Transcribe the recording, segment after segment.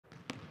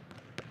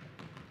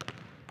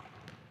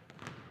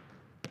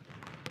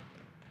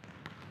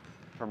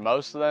For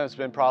most of them, it's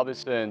been probably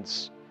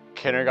since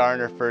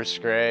kindergarten or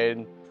first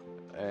grade.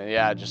 And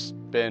yeah, just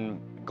been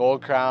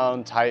Gold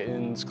Crown,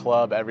 Titans,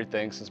 club,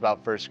 everything since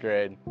about first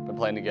grade. Been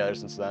playing together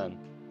since then.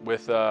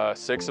 With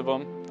 6 of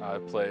them,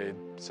 I've played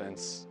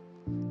since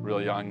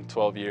really young,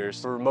 12 years.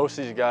 For most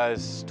of these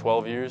guys,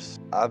 12 years.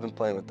 I've been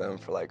playing with them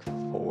for like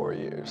 4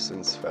 years,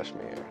 since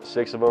freshman year.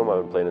 6 of them,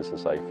 I've been playing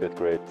since like 5th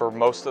grade. For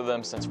most of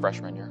them, since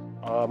freshman year.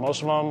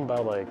 Most of them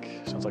about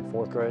since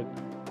 4th grade,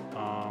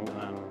 and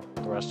then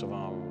the rest of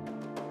them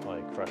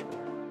freshman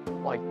year.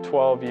 Like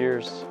 12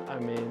 years. I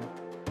mean,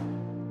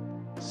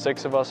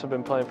 6 of us have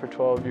been playing for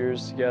 12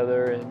 years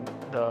together, and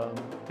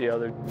the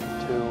other 2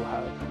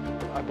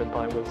 I've been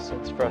playing with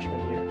since freshman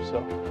year. So.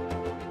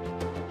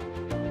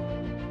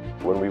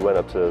 When we went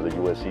up to the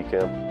USC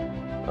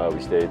camp,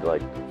 we stayed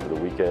for the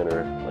weekend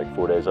or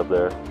 4 days up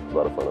there. It was a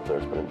lot of fun up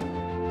there, spend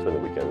the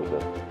weekend with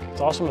them.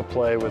 It's awesome to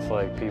play with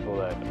people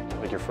that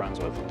you're friends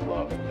with and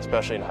love.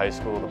 Especially in high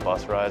school, the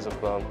bus rides with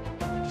them,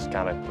 just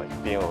kind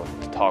of being able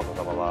to talk with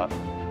them a lot.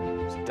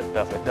 It's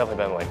definitely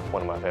been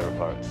one of my favorite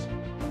parts.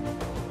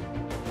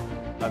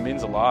 That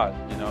means a lot.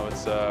 You know,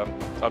 it's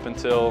up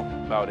until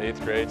about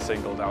 8th grade,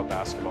 singled out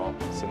basketball.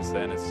 Since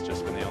then, it's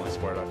just been the only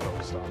sport I've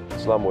focused on.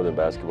 It's a lot more than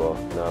basketball.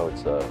 Now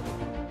it's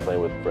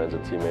playing with friends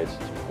and teammates.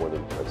 It's more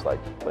than it's like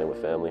playing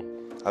with family.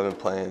 I've been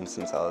playing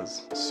since I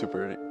was a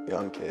super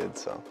young kid,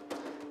 so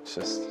it's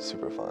just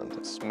super fun.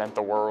 It's meant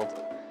the world.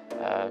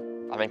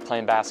 I think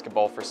playing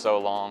basketball for so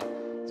long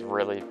has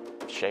really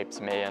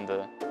shaped me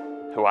into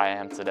who I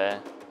am today.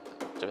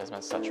 It has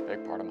been such a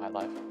big part of my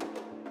life.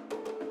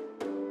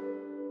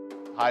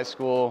 High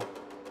school,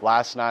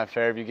 last night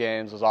Fairview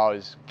games was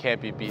always, can't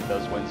be beat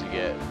those wins you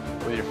get.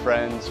 With your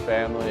friends,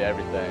 family,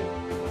 everything.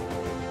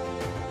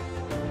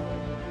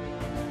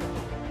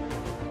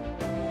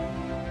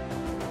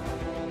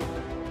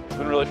 It's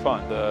been really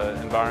fun. The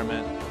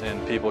environment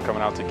and people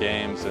coming out to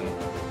games and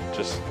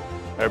just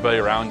everybody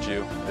around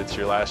you. It's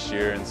your last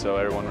year, and so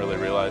everyone really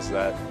realized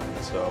that.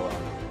 So,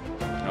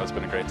 it's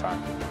been a great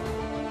time.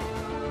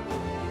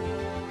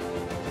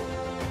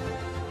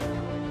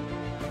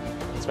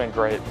 It's been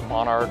great.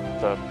 Monarch,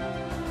 the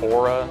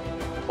aura,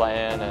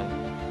 playing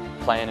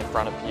in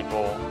front of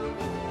people,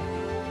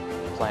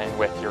 playing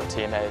with your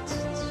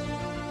teammates. It's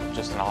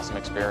just an awesome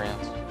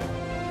experience.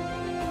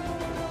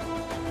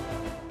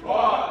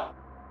 I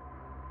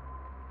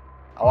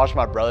watched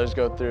my brothers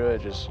go through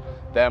it, just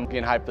them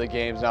getting hyped for the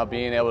games, now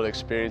being able to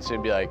experience it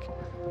and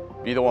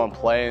be the one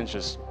playing,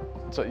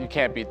 so you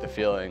can't beat the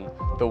feeling,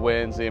 the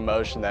wins, the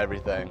emotion,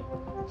 everything.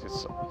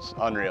 It's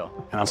unreal.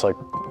 And it's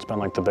been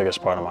the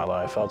biggest part of my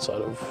life outside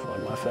of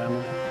my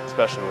family.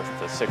 Especially with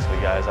the 6 of the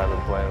guys I've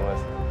been playing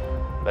with.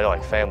 They're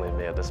like family to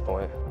me at this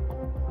point.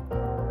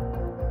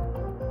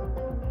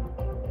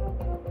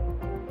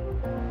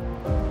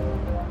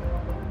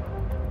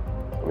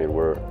 I mean,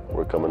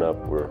 we're coming up,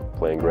 we're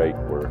playing great,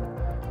 we're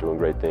doing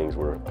great things,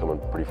 we're coming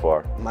pretty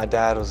far. My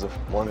dad was the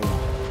one who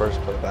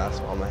first put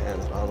basketball in my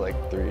hands when I was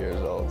 3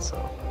 years old,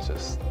 so it's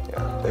just,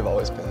 yeah, they've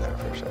always been there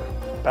for sure.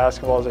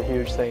 Basketball is a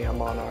huge thing at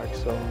Monarch,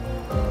 so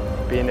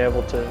being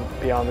able to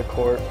be on the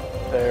court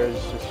there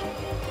is just,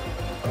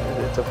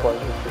 it's a pleasure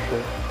for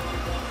sure.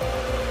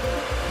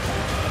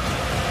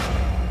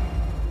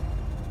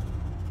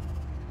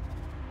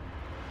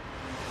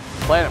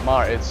 Playing at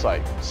Monarch, it's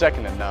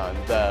second to none.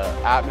 The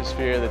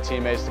atmosphere, the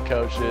teammates, the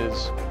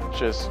coaches,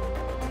 it's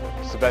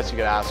the best you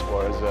could ask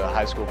for as a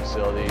high school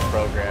facility,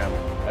 program,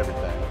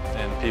 everything.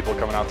 And people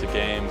coming out to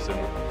games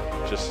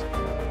and just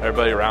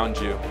everybody around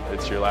you.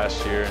 It's your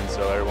last year, and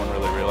so everyone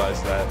really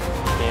realized that.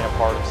 Being a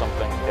part of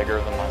something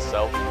bigger than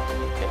myself,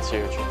 it's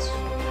huge. It's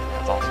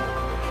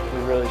awesome.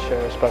 We really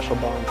share a special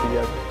bond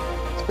together.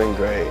 It's been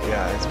great,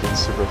 yeah. It's been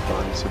super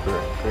fun,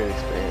 super great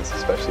experience,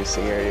 especially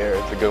senior year.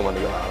 It's a good one to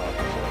go out on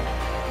for sure.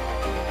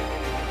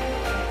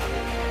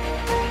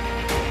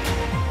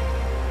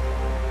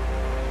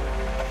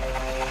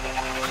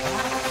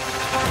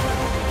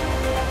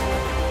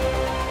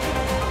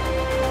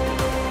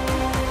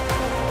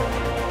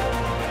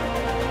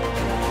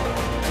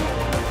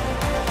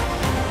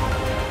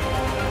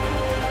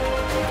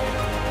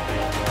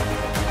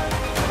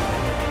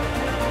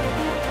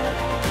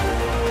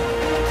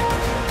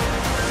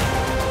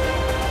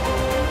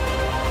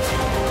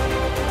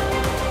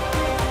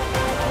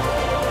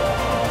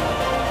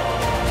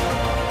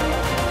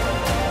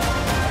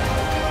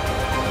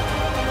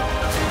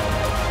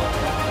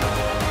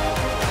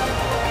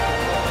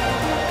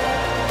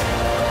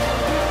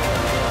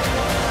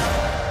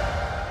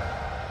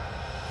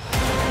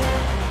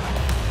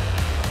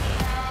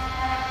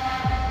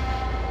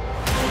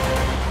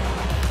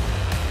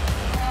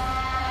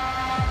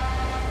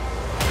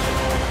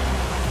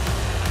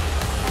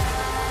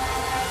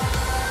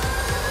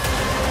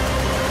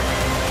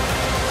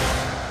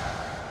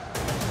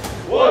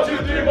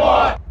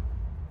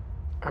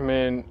 I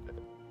mean,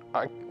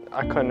 I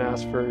couldn't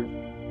ask for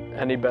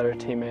any better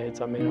teammates.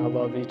 I mean, I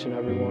love each and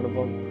every one of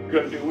them.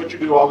 You're gonna do what you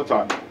do all the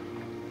time.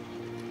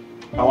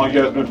 How long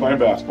you guys been playing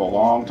basketball? A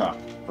long time,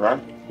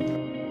 right?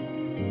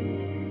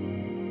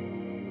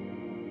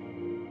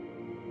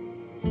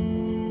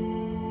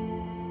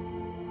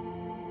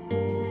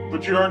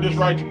 But you earned this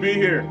right to be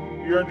here.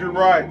 You earned your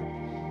right.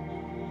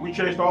 We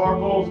chased all our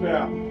goals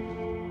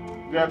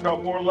down. We got a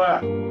couple more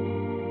left.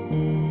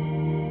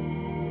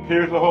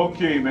 Here's the whole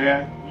key,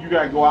 man. You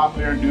got to go out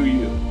there and do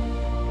you.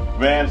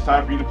 Man, it's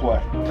time for you to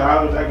play.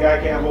 Tyler, if that guy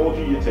can't hold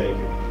you, you take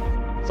it.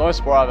 It's the only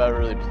sport I've ever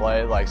really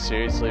played, like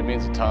seriously, it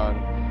means a ton.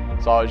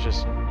 It's always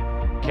just,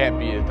 can't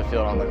beat it, the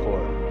feeling on the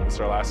court. It's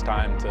our last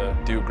time to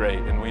do great,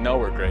 and we know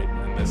we're great,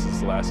 and this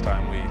is the last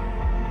time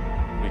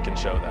we can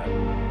show that.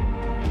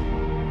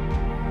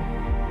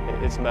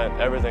 It's meant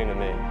everything to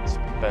me. It's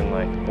been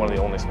like one of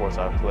the only sports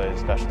I've played,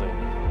 especially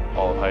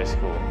all of high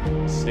school.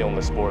 It's the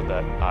only sport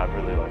that I've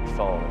really like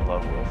fallen in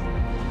love with.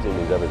 The team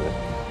means everything.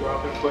 Go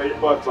out there and play your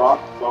butts off.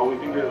 That's all we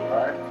can do, all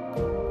right?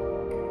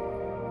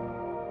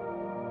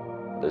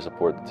 They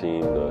support the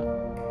team,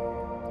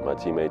 my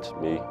teammates,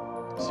 me.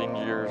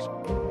 Senior year's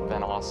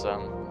been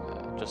awesome.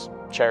 Just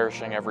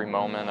cherishing every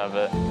moment of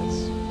it.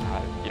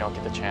 You don't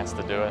get the chance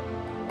to do it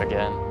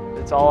again.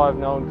 It's all I've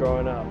known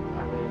growing up.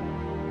 I mean,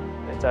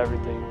 it's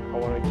everything. I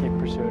want to keep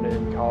pursuing it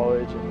in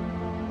college,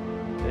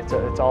 and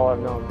it's all I've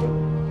known.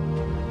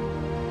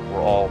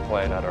 We're all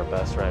playing at our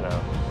best right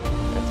now.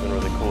 It's been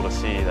really cool to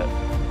see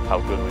how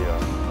good we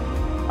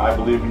are. I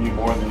believe in you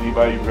more than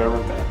anybody you've ever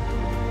met.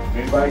 If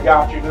anybody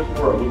got you in this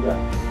world, who got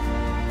you?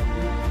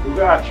 Who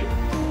got you?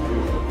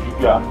 You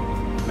got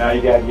it. Now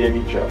you got to give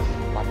each other.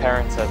 My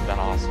parents have been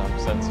awesome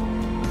since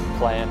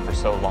playing for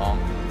so long,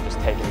 just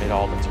taking me to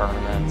all the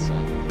tournaments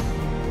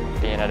and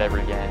being at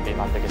every game, being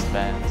my biggest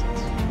fans.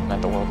 It's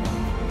meant the world to me.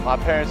 My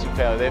parents and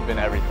family, they've been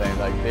everything.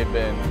 Like, they've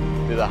been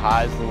through the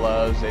highs, the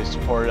lows. They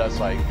supported us,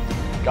 like,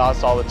 got us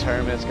to all the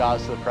tournaments, got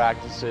us to the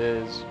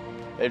practices.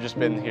 They've just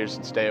been here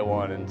since day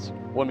one, and it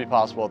wouldn't be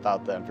possible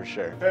without them, for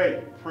sure.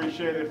 Hey,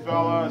 appreciate it,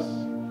 fellas.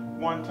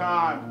 One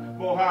time.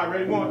 Blow high.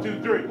 Ready? 1, 2,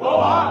 3.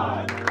 Blow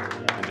high!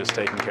 And just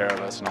taking care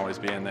of us and always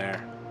being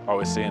there,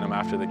 always seeing them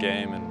after the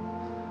game,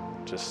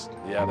 and just,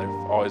 yeah, they've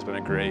always been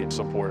a great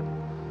support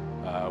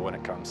when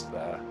it comes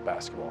to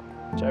basketball.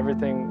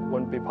 Everything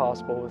wouldn't be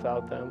possible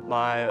without them.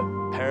 My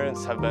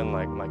parents have been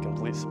like my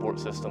complete support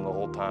system the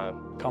whole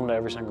time. Come to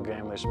every single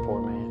game, they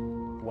support me.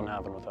 Wouldn't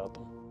happen without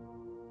them.